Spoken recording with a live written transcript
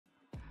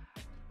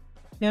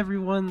Hey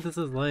everyone, this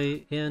is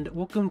Light, and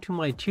welcome to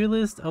my tier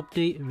list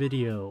update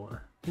video.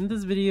 In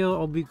this video,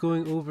 I'll be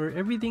going over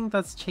everything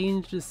that's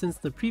changed since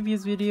the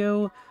previous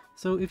video,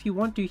 so if you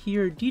want to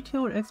hear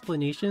detailed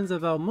explanations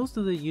about most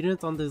of the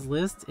units on this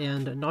list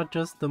and not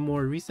just the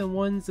more recent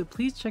ones,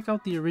 please check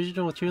out the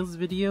original tier list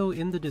video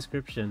in the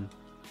description.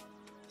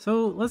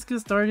 So let's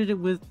get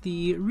started with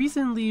the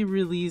recently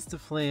released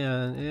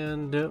Flan,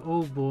 and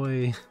oh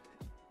boy,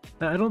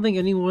 I don't think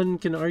anyone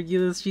can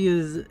argue this. She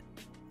is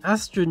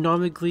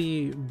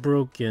astronomically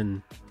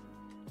broken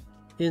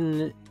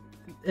in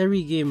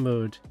every game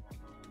mode,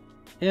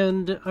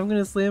 and I'm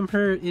gonna slam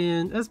her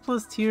in S+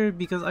 tier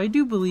because I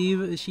do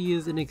believe she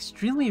is an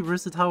extremely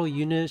versatile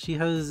unit. She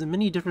has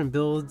many different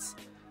builds.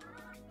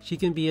 She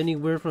can be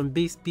anywhere from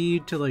base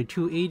speed to like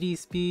 280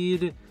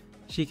 speed.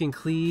 She can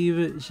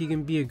cleave, she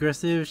can be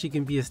aggressive, she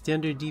can be a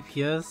standard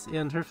DPS,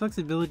 and her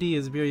flexibility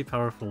is very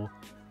powerful.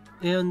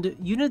 And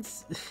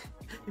units,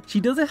 she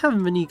doesn't have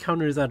many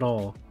counters at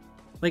all.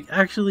 Like,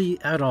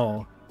 actually at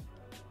all.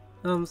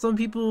 Some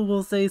people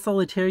will say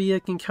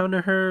Solitaria can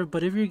counter her,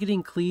 but if you're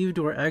getting cleaved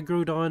or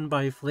aggroed on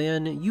by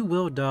Flan, you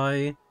will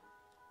die.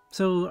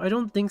 So I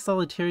don't think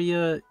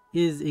Solitaria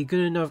is a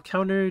good enough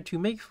counter to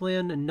make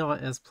Flan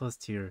not S+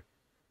 tier.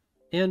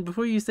 And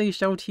before you say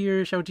Shout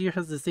tier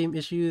has the same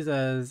issues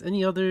as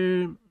any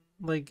other,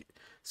 like,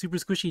 super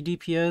squishy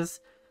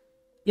DPS.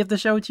 If the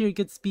Shout tier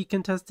gets speed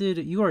contested,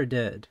 you are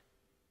dead.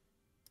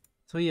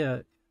 So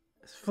yeah,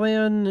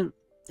 Flan,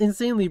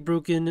 insanely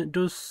broken,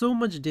 does so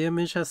much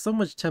damage, has so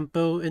much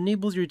tempo,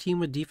 enables your team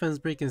with defense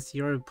break and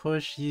CR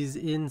push. She's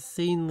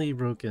insanely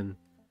broken.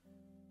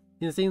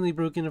 Insanely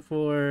broken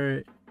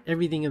for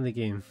everything in the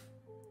game.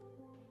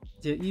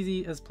 Yeah,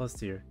 easy S+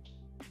 tier.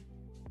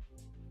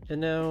 And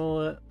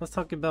now let's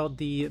talk about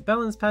the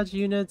balance patch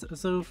units.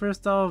 So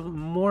first off,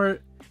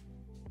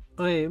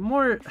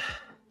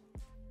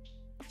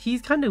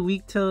 he's kind of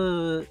weak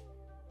to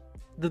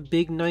the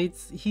big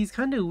knights. He's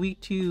kind of weak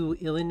to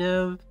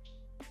Illinev.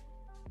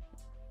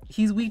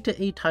 He's weak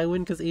to A Tywin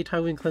because A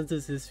Tywin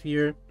cleanses his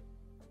sphere.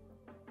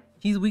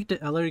 He's weak to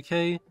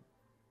LRK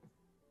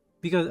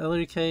because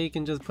LRK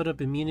can just put up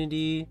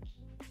immunity.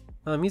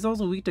 He's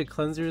also weak to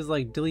cleansers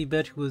like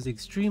Dillybet, who is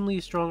extremely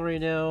strong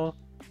right now.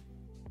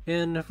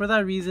 And for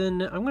that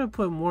reason, I'm going to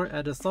put Mort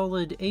at a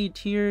solid A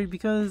tier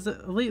because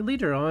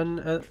later on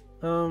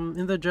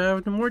in the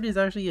draft, Mort is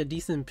actually a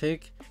decent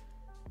pick.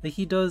 Like,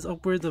 he does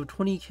upwards of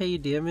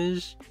 20k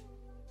damage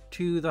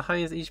to the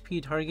highest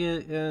HP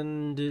target,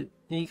 and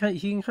he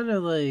can kind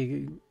of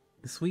like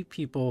sweep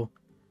people,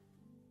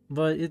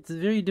 but it's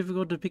very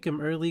difficult to pick him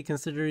early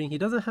considering he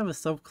doesn't have a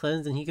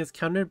self-cleanse and he gets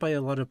countered by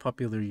a lot of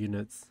popular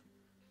units.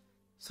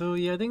 So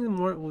yeah, I think the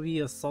Mort will be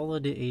a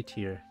solid A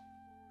tier.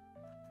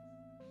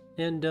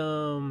 And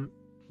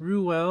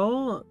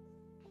Ruel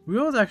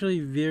is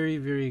actually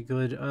very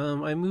good.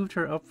 I moved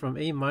her up from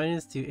A-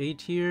 to A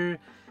tier.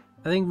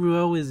 I think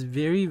Ruel is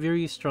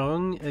very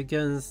strong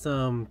against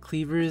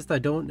cleavers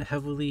that don't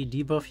heavily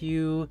debuff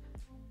you,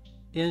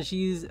 and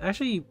she's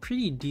actually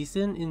pretty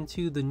decent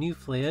into the new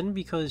Flan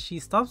because she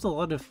stops a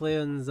lot of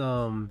Flan's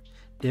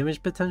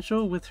damage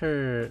potential with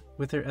her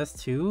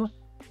S2,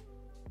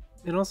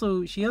 and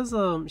also she has a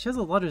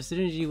lot of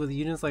synergy with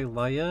units like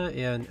Laya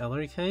and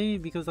LRK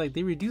because like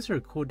they reduce her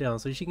cooldown,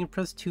 so she can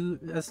press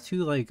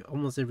S2 like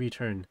almost every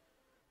turn,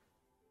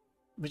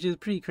 which is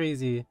pretty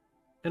crazy.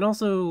 And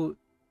also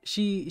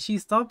she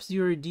stops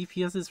your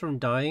DPSs from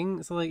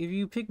dying, so like if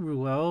you pick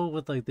Ruel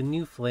with like the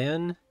new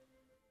Flan,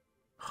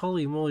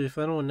 holy moly,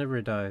 Flan will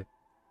never die.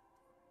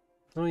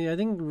 So yeah, I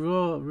think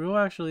Ruel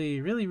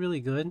actually really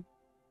good.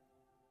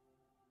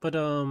 But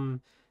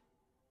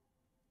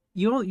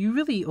you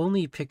really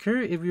only pick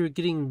her if you're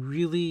getting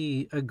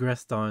really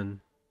aggressed on,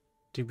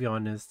 to be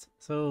honest.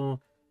 So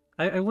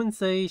I wouldn't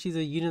say she's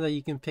a unit that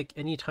you can pick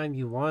anytime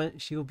you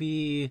want. She'll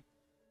be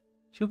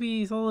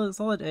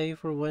solid A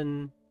for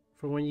when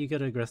you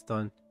get aggressed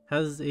on.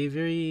 Has a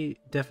very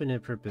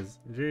definite purpose.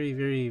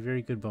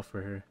 Very good buff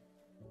for her.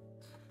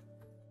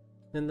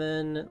 And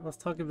then let's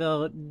talk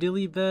about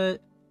Dillybet.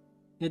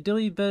 Yeah,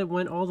 Dillybet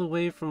went all the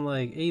way from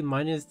like A-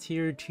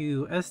 tier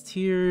to S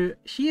tier.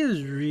 She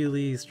is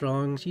really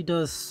strong. She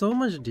does so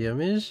much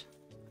damage.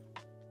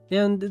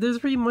 And there's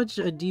pretty much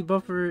a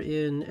debuffer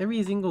in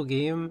every single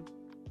game.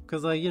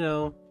 Cause like, you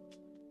know,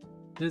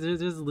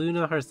 there's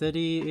Luna,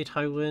 Harsetti, A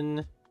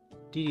Tywin,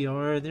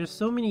 DDR. There's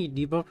so many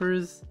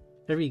debuffers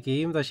every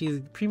game that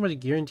she's pretty much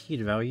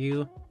guaranteed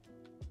value.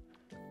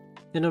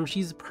 And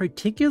she's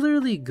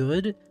particularly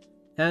good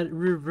at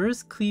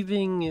reverse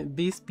cleaving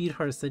base speed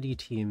Harsetti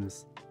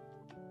teams.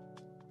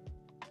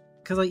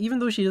 Cause like even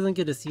though she doesn't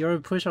get a CR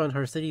push on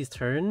Harsetti's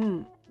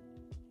turn,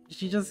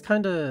 she just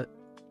kinda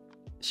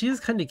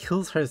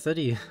kills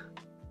Harsetti.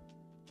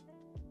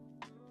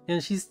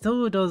 And she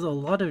still does a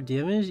lot of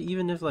damage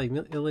even if like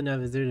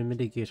Illinev is there to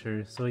mitigate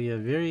her. So yeah,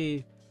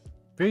 very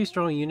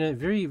strong unit,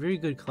 very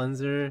good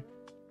cleanser.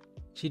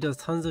 She does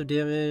tons of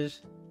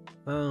damage.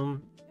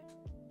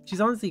 She's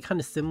honestly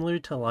kind of similar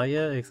to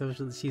Laya, except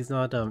she's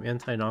not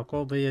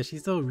anti-knockout, but yeah,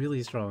 she's still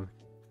really strong.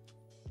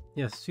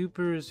 Yeah,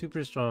 super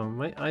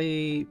strong.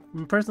 I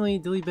personally,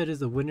 Dilibet is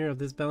the winner of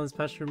this balance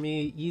patch for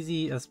me.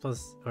 Easy S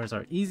plus, or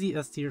sorry, easy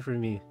S tier for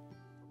me.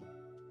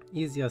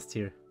 Easy S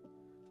tier.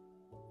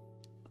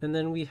 And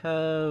then we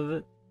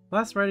have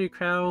Last Rider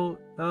Crow.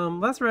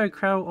 Last Rider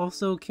Crow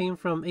also came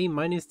from A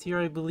minus tier,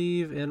 I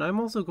believe, and I'm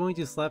also going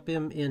to slap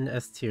him in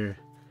S tier.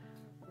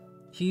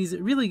 He's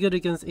really good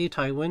against A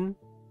Tywin,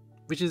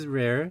 which is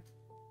rare.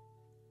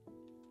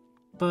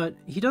 But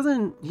he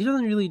doesn't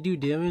really do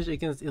damage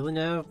against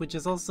Ilanav, which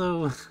is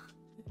also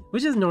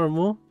which is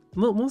normal.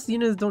 Most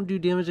units don't do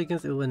damage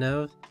against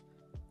Ilanav.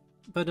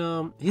 But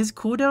his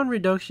cooldown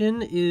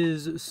reduction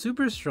is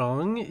super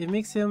strong. It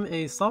makes him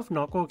a soft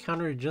knockout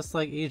counter just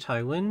like A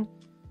Tywin.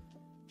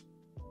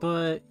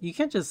 But you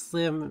can't just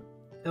slam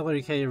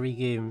LRK every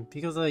game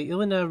because like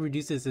Ilanav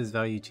reduces his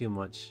value too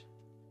much.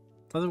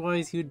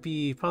 Otherwise he would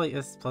be probably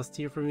S plus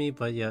tier for me,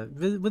 but yeah,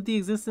 with the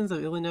existence of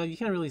Ilanav you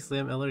can't really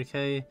slam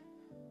LRK.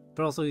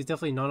 But also he's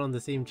definitely not on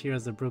the same tier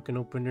as the Broken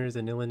Openers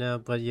and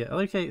Ilanav. But yeah,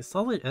 LRK,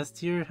 solid S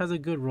tier, has a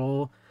good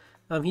role.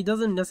 He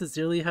doesn't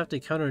necessarily have to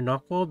counter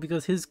Knockwall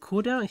because his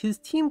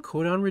team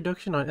cooldown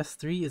reduction on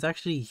S3 is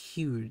actually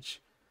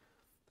huge.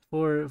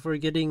 For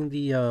getting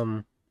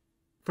the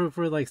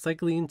for like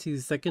cycling into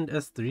second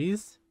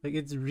S3s. Like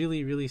it's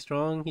really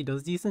strong. He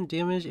does decent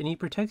damage and he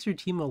protects your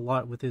team a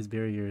lot with his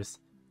barriers.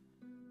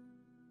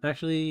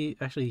 Actually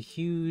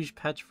huge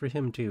patch for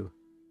him too.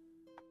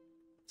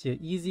 So yeah,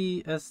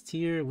 easy S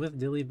tier with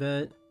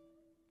Dilibet.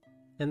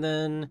 And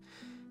then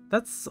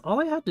that's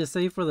all I had to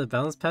say for the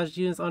balance patch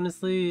units,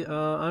 honestly.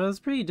 I was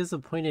pretty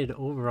disappointed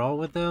overall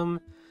with them.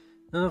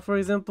 For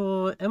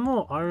example,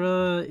 Emo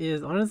Ara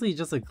is honestly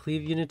just a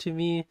cleave unit to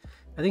me.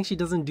 I think she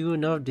doesn't do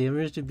enough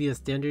damage to be a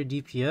standard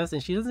DPS,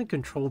 and she doesn't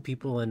control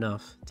people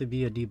enough to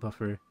be a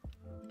debuffer.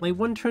 Like,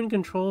 one turn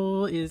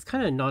control is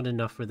kind of not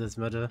enough for this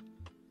meta.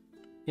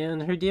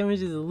 And her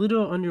damage is a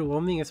little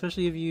underwhelming,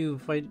 especially if you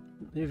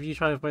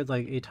try to fight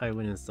like A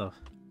Tywin and stuff.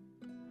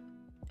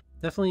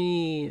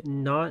 Definitely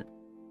not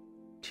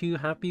too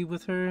happy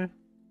with her.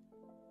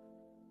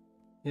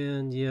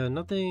 And yeah,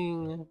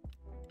 nothing.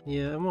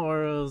 Yeah,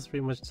 MRL is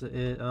pretty much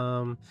it.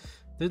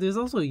 There's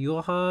also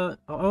Yuha.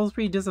 I was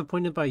pretty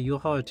disappointed by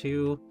Yuha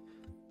too.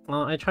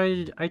 I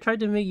tried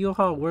to make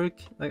Yuha work.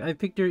 Like I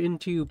picked her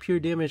into pure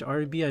damage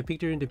RB. I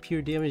picked her into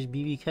pure damage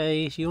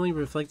BBK. She only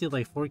reflected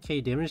like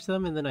 4k damage to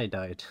them, and then I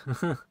died.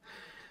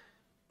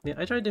 Yeah,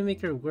 I tried to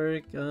make her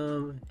work.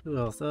 Who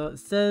else?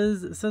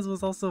 Says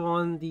was also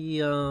on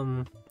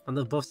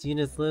the buffs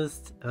units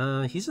list.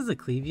 He's just a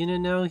cleave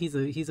unit now.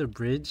 He's a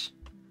bridge.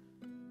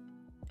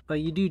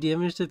 Like you do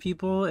damage to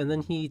people, and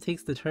then he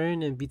takes the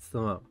turn and beats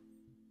them up.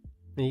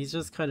 And he's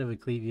just kind of a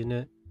cleave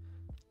unit.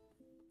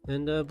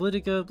 And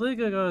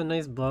Blitica got a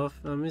nice buff.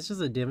 It's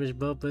just a damage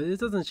buff, but it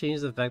doesn't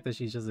change the fact that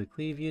she's just a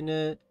cleave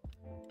unit.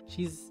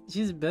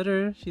 She's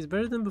better. She's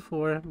better than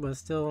before, but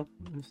still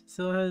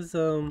has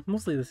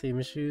mostly the same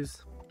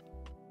issues.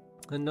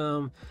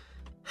 And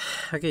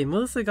okay,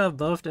 Melissa got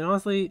buffed, and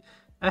honestly,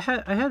 I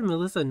had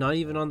Melissa not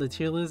even on the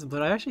tier list,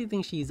 but I actually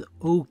think she's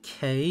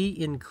okay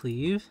in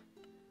cleave.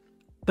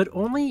 But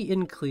only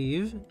in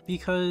cleave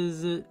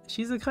because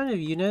she's a kind of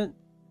unit,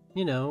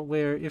 you know,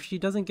 where if she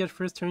doesn't get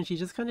first turn, she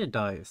just kind of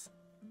dies.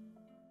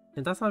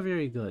 And that's not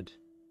very good.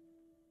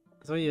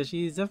 So yeah,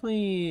 she's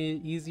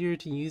definitely easier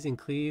to use in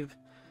cleave.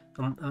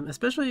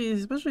 Especially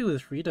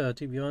with Frida,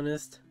 to be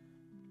honest.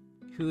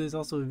 Who is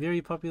also a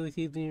very popular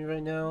cleave unit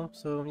right now,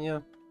 so yeah.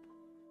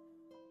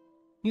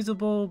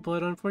 Usable,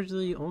 but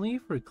unfortunately only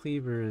for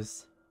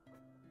cleavers.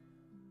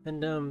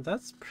 And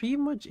that's pretty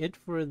much it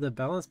for the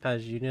balance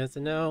patch units.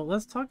 And now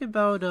let's talk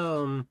about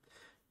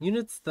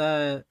units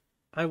that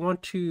I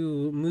want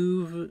to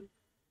move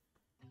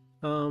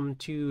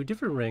to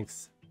different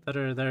ranks that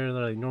are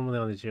like normally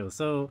on the tier list.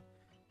 So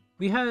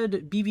we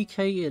had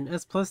BBK in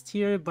S plus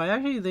tier, but I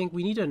actually think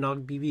we need to knock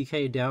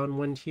BBK down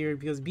one tier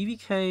because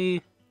BBK,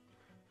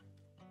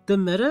 the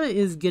meta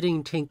is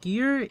getting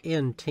tankier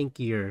and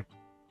tankier.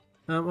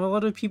 A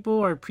lot of people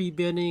are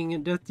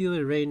pre-banning Death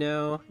Dealer right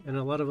now, and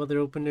a lot of other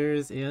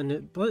openers,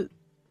 but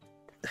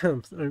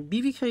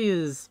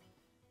BBK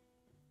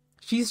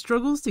she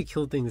struggles to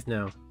kill things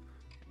now.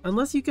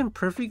 Unless you can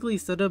perfectly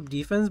set up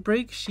defense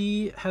break,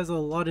 she has a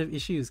lot of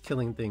issues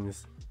killing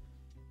things.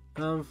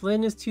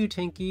 Flan is too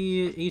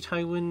tanky, A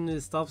Tywin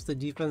stops the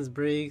defense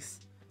breaks,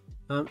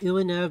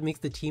 Ilanav makes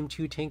the team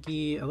too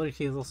tanky,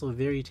 LRK is also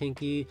very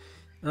tanky.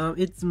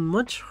 It's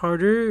much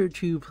harder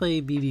to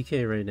play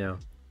BBK right now.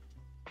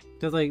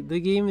 Because like the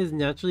game is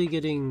naturally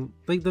getting,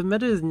 like the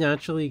meta is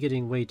naturally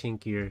getting way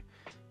tankier.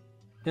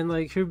 And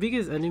like her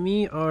biggest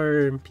enemy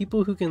are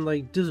people who can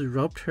like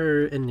disrupt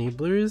her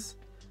enablers.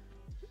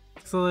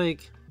 So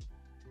like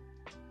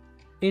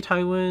A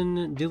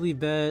Tywin,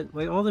 Dilibet,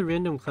 like all the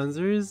random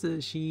cleansers,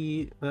 and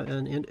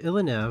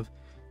Ilanav,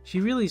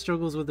 she really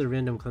struggles with the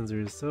random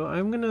cleansers. So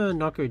I'm gonna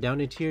knock her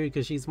down a tier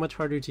because she's much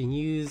harder to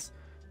use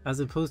as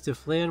opposed to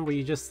Flan where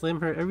you just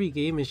slam her every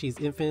game and she's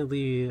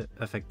infinitely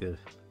effective.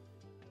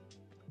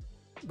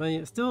 But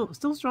yeah,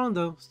 still strong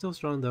though,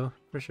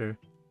 for sure.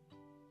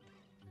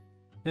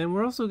 And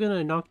we're also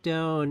gonna knock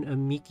down a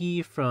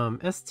Miki from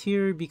S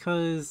tier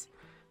because,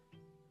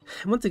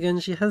 once again,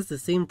 she has the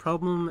same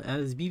problem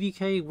as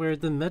BBK where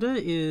the meta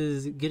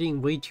is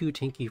getting way too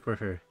tanky for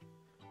her.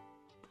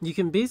 You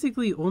can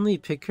basically only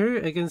pick her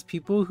against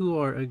people who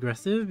are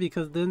aggressive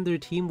because then their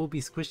team will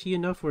be squishy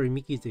enough for a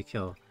Miki to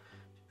kill.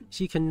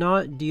 She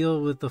cannot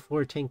deal with the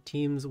 4 tank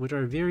teams, which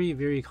are very,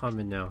 very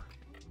common now.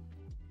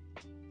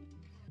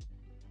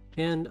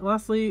 And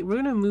lastly, we're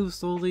gonna move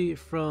slowly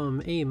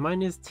from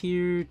A-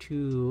 tier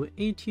to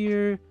A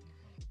tier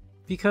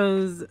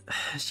because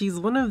she's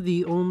one of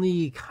the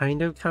only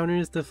kind of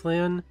counters to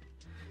Flan.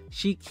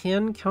 She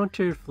can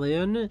counter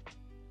Flan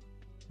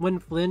when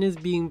Flan is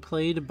being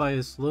played by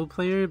a slow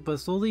player, but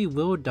slowly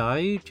will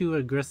die to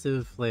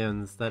aggressive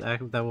Flans that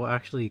will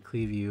actually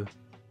cleave you.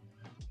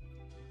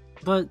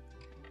 But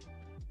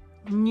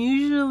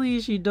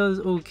usually she does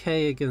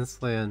okay against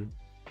Flan.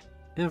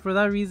 And for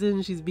that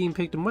reason, she's being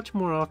picked much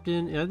more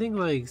often, and I think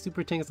like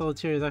Super Tank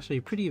Solitaire is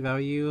actually pretty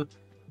value.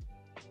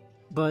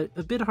 But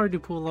a bit hard to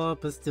pull off,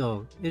 but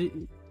still,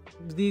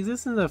 the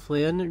existence of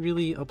Flan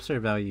really ups her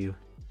value.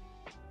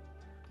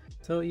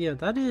 So yeah,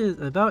 that is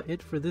about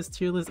it for this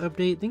tier list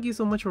update. Thank you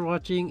so much for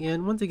watching,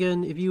 and once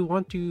again, if you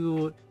want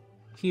to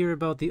hear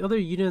about the other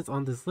units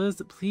on this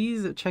list,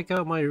 please check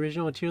out my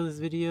original tier list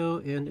video,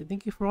 and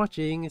thank you for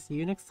watching. See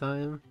you next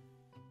time.